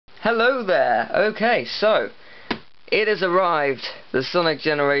Hello there! Okay, so it has arrived, the Sonic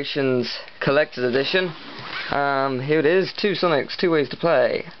Generations Collector's Edition. Here it is, 2 Sonics, 2 ways to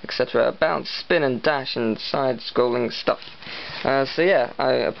play, etc. Bounce, spin and dash and side-scrolling stuff. So yeah,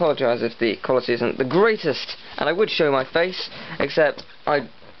 I apologise if the quality isn't the greatest, and I would show my face, except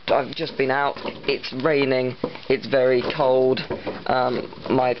I've just been out, it's raining, it's very cold,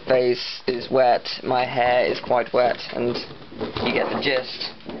 my face is wet, my hair is quite wet, and you get the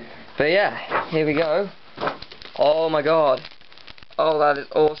gist. But yeah, here we go. Oh my god. Oh, that is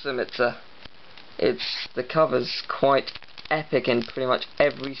awesome. The cover's quite epic in pretty much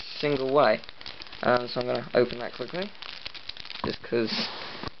every single way. So I'm going to open that quickly, just because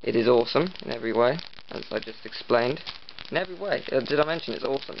it is awesome in every way, as I just explained. In every way. Did I mention it's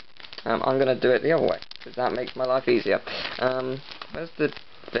awesome? I'm going to do it the other way, because that makes my life easier. Where's the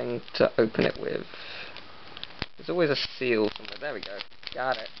thing to open it with? There's always a seal somewhere. There we go.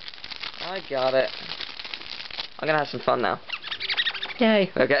 Got it. I got it. I'm going to have some fun now. Yay.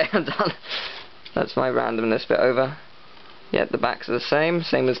 Okay, I'm done. That's my randomness bit over. Yeah, the backs are the same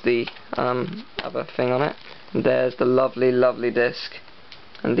as the other thing on it. And there's the lovely, lovely disc.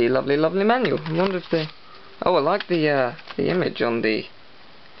 And the lovely, lovely manual. I wonder if the... Oh, I like the image on the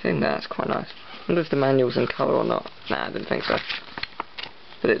thing there. It's quite nice. I wonder if the manual's in colour or not. Nah, I didn't think so.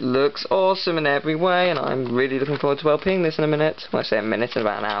 But it looks awesome in every way, and I'm really looking forward to LPing this in a minute. When I say a minute, in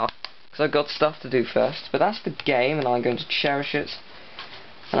about an hour. Because I've got stuff to do first. But that's the game, and I'm going to cherish it.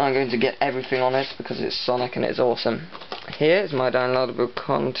 And I'm going to get everything on it, because it's Sonic and it's awesome. Here is my downloadable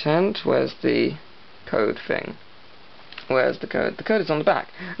content. Where's the code thing? Where's the code? The code is on the back.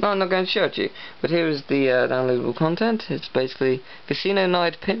 No, I'm not going to show it to you. But here is the downloadable content. It's basically Casino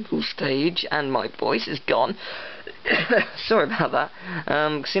Night Pinball Stage, and my voice is gone. Sorry about that.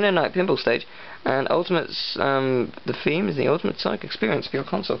 Casino Night Pinball Stage, and Ultimate. The theme is the Ultimate Sonic Experience for your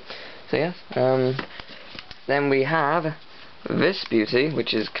console. So yes. Then we have this beauty,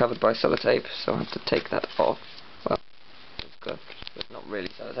 which is covered by sellotape, so I have to take that off. Well, it's good, but not really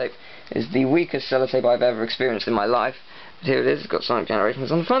sellotape. It's the weakest sellotape I've ever experienced in my life. But here it is. It's got Sonic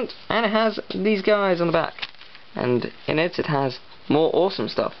Generations on the front, and it has these guys on the back. And in it has more awesome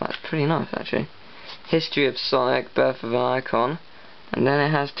stuff. That's pretty nice, actually. History of Sonic, Birth of an Icon, and then it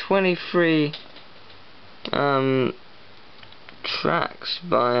has 23 tracks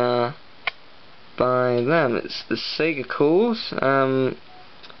by them. It's the Sega Calls.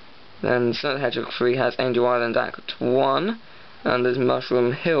 Then Sonic the Hedgehog 3 has Angel Island Act 1, and there's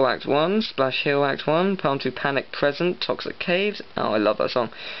Mushroom Hill Act 1, Splash Hill Act 1, Palm 2 Panic Present, Toxic Caves, oh I love that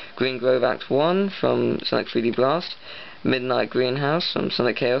song, Green Grove Act 1 from Sonic 3D Blast, Midnight Greenhouse from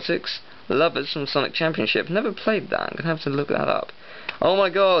Sonic Chaotix, Lovers from Sonic Championship. Never played that, I'm going to have to look that up. Oh my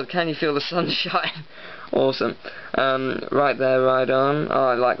god, Can You Feel the Sunshine? Awesome. Right There, Ride On. Oh,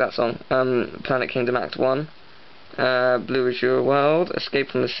 I like that song. Planet Kingdom Act 1. Blue Is Your World. Escape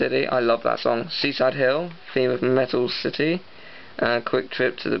from the City. I love that song. Seaside Hill. Theme of Metal City. Quick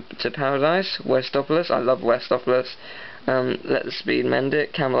Trip to Paradise. Westopolis. I love Westopolis. Let the Speed Mend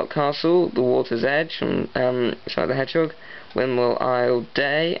It. Camelot Castle. The Water's Edge from Sonic the Hedgehog. Windmill Isle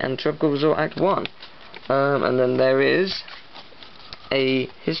Day. And Tropical Resort Act 1. And then there is a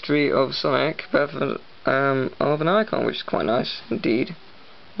History of Sonic, Birth of an Icon, which is quite nice indeed.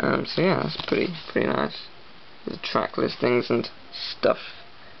 So yeah, that's pretty nice. There's track listings and stuff,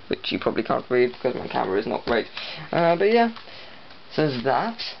 which you probably can't read because my camera is not great. But yeah, so there's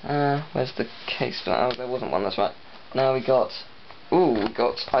that. Where's the case for that? Oh, there wasn't one. That's right. Now we got.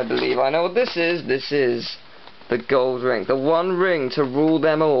 I believe I know what this is. This is the gold ring, the one ring to rule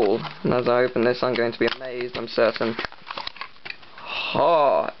them all. And as I open this, I'm going to be amazed. I'm certain.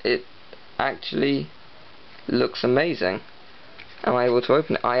 Oh, it actually looks amazing. Am I able to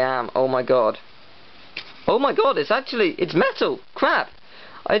open it? I am. Oh my god. Oh my god, it's metal. Crap.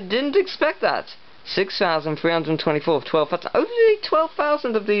 I didn't expect that. 6,324, 12,000. Only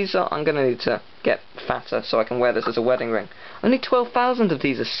 12,000 of these are... I'm going to need to get fatter so I can wear this as a wedding ring. Only 12,000 of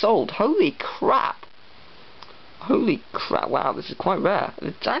these are sold. Holy crap. Holy crap. Wow, this is quite rare.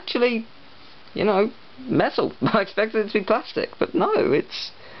 It's actually, you know, metal. I expected it to be plastic, but no,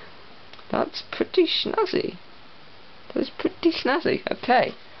 that's pretty snazzy. That's pretty snazzy.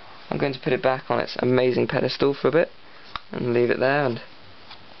 Okay, I'm going to put it back on its amazing pedestal for a bit and leave it there.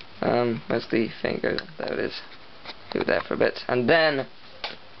 And where's the thing go? There it is. Leave it there for a bit, and then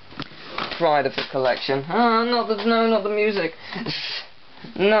pride of the collection. Not the music.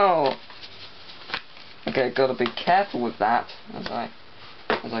 No. Okay, gotta be careful with that, as I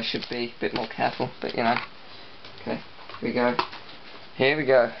should be, a bit more careful, but you know. Okay, here we go. Here we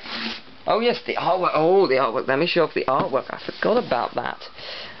go. Oh yes, the artwork. Oh, the artwork. Let me show off the artwork. I forgot about that.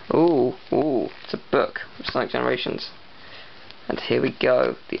 Ooh, ooh, it's a book of Sonic Generations. And here we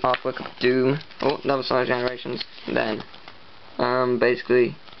go, the artwork of Doom. Oh, another Sonic Generations. And then,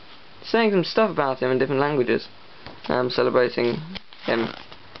 basically, saying some stuff about him in different languages. Celebrating him.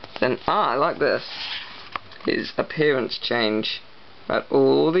 Then, I like this. His appearance change. About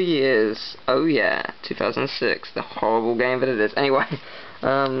all the years. Oh yeah, 2006, the horrible game that it is. Anyway,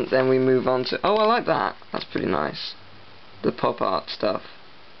 then we move on to... Oh, I like that. That's pretty nice. The pop art stuff.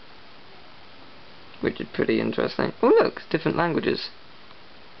 Which is pretty interesting. Oh look, different languages.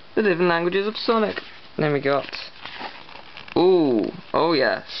 The different languages of Sonic. And then we got... Ooh, oh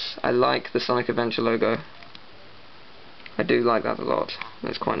yes. I like the Sonic Adventure logo. I do like that a lot.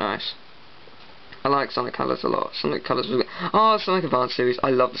 It's quite nice. I like Sonic Colors a lot. Sonic Colors was good. Oh, Sonic Advance series. I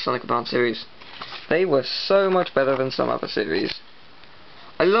love the Sonic Advance series. They were so much better than some other series.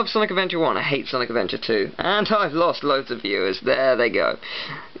 I love Sonic Adventure 1. I hate Sonic Adventure 2. And I've lost loads of viewers. There they go.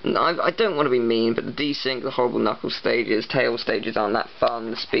 I don't want to be mean, but the desync, the horrible Knuckles stages, Tails stages aren't that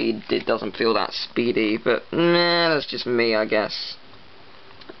fun. The speed, it doesn't feel that speedy. But, nah, that's just me, I guess.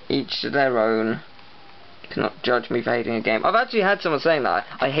 Each to their own. Cannot judge me for hating a game. I've actually had someone saying that.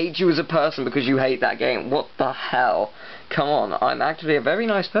 I hate you as a person because you hate that game. What the hell? Come on, I'm actually a very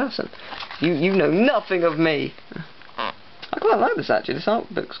nice person. You know nothing of me. I quite like this actually. This art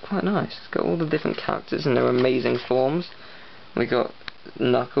book's quite nice. It's got all the different characters in their amazing forms. We got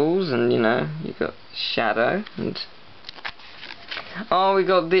Knuckles and, you know, you got Shadow and... Oh, we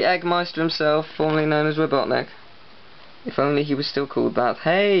got the Eggmeister himself, formerly known as Robotnik. If only he was still called that.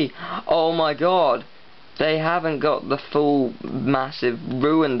 Hey! Oh my god! They haven't got the full, massive,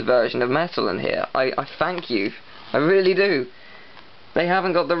 ruined version of Metal in here. I thank you. I really do. They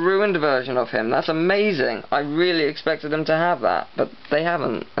haven't got the ruined version of him. That's amazing. I really expected them to have that, but they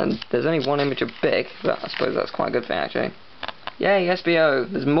haven't. And there's only one image of Big, but I suppose that's quite a good thing, actually. Yay,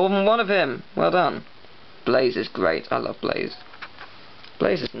 SBO. There's more than one of him. Well done. Blaze is great. I love Blaze.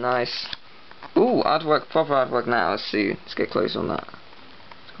 Blaze is nice. Ooh, artwork, proper artwork now. Let's see. Let's get close on that.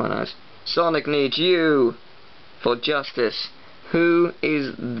 It's quite nice. Sonic needs you for justice. Who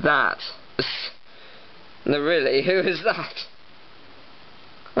is that? No, really, who is that?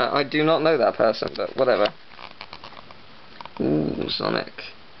 I do not know that person, but whatever. Ooh, Sonic.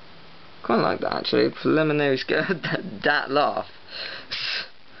 Quite like that actually. Preliminary scare. that laugh.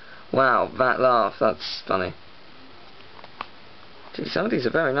 Wow, that laugh. That's funny. Gee, some of these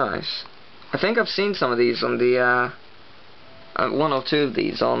are very nice. I think I've seen some of these on the one or two of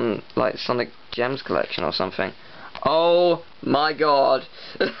these on like Sonic Gems collection or something. Oh my god.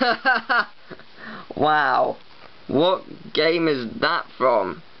 Wow. What game is that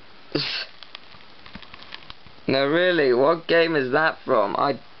from? No, really, what game is that from?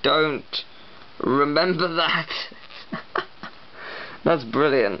 I don't remember that. That's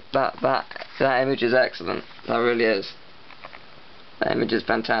brilliant. That image is excellent. That really is. That image is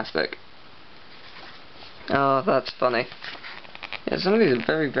fantastic. Oh, that's funny. Yeah, some of these are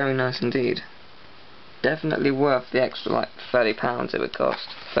very, very nice indeed. Definitely worth the extra, like, £30 it would cost.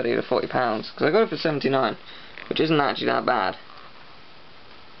 30 to £40. Because I got it for 79, which isn't actually that bad.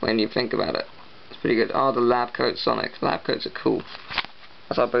 When you think about it. It's pretty good. Oh, the lab coat Sonic. Lab coats are cool.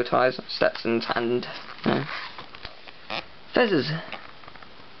 That's our bow ties, Stetsons, and... feathers.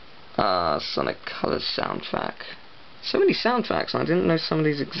 Ah, Sonic Colors soundtrack. So many soundtracks, and I didn't know some of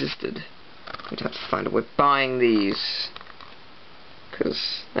these existed. We'd have to find a way. Buying these.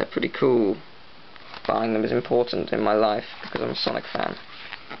 Because they're pretty cool. Buying them is important in my life because I'm a Sonic fan.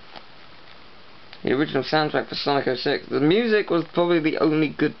 The original soundtrack for Sonic 06. The music was probably the only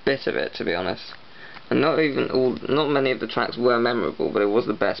good bit of it, to be honest. And not many of the tracks were memorable, but it was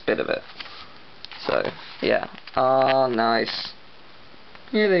the best bit of it. So, yeah. Ah, nice.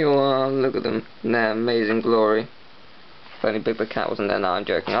 Here they all are. Look at them in their amazing glory. If only Big the Cat wasn't there. No, I'm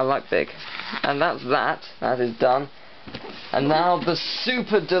joking. I like Big. And that's that. That is done. And now the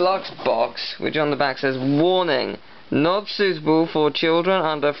Super Deluxe box, which on the back says, warning, not suitable for children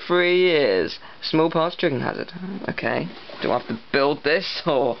under 3 years. Small parts triggering hazard. Okay. Do I have to build this,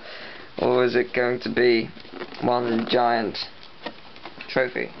 or is it going to be one giant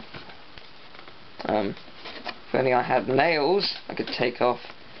trophy? If only I had nails, I could take off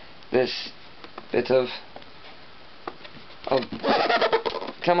this bit of... Oh,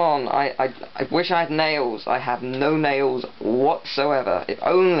 come on, I wish I had nails. I have no nails whatsoever. If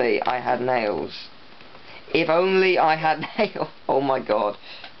only I had nails. If only I had nails. Oh my god.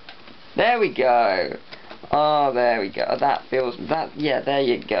 There we go. Oh, there we go. That feels... yeah, there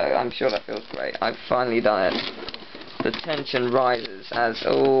you go. I'm sure that feels great. I've finally done it. The tension rises as...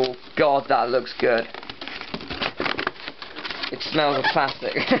 oh god, that looks good. It smells of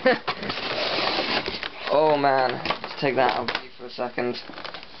plastic. Oh man, let's take that out of you for a second.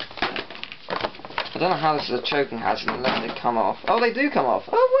 I don't know how this is a choking hazard unless they come off. Oh, they do come off.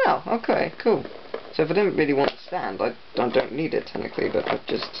 Oh wow, okay, cool. So if I didn't really want to stand, I don't need it technically, but I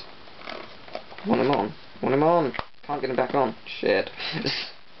just want him on. Want him on. Can't get him back on. Shit.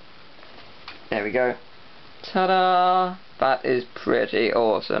 There we go. Ta-da! That is pretty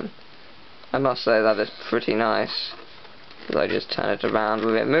awesome. I must say that is pretty nice. Because I just turn it around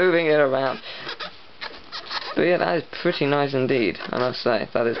with it, moving it around. But yeah, that is pretty nice indeed, I must say.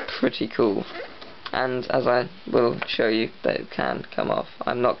 That is pretty cool. And as I will show you, that it can come off.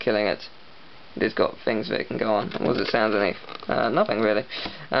 I'm not killing it. It has got things that it can go on. What does it sound underneath? Nothing really.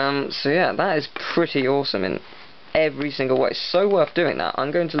 So yeah, that is pretty awesome in every single way. It's so worth doing that.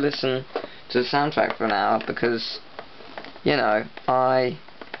 I'm going to listen to the soundtrack for an hour because, you know, I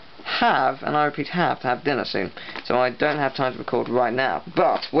have, and I repeat have, to have dinner soon. So I don't have time to record right now.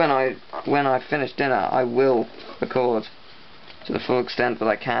 But when I finish dinner, I will record to the full extent that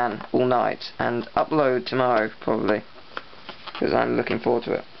I can all night and upload tomorrow probably because I'm looking forward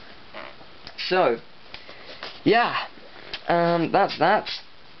to it. So yeah, that's that.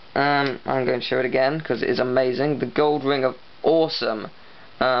 I'm going to show it again because it is amazing. The gold ring of awesome.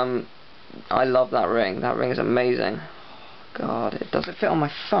 I love that ring. That ring is amazing. God, it doesn't fit on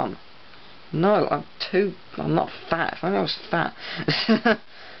my thumb. No, I'm not fat. If only I was fat.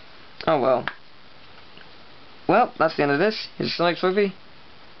 Oh well. Well, that's the end of this. Here's a Sonic trophy.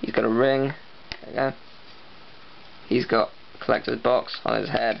 He's got a ring. There you go. He's got a collector's box on his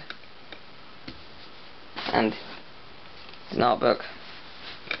head. And his art book.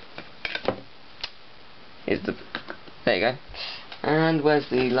 Here's the... There you go. And where's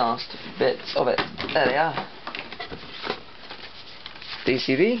the last bits of it? There they are.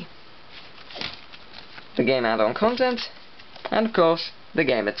 DCD. The game add-on content. And of course, the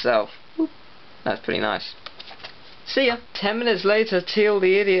game itself. Whoop. That's pretty nice. See ya. 10 minutes later, Teal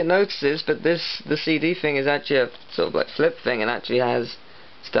the idiot notices, but the CD thing is actually a sort of like flip thing and actually has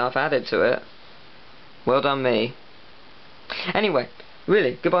stuff added to it. Well done me. Anyway,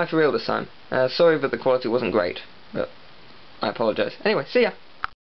 really, goodbye for real this time. Sorry that the quality wasn't great, but I apologise. Anyway, see ya.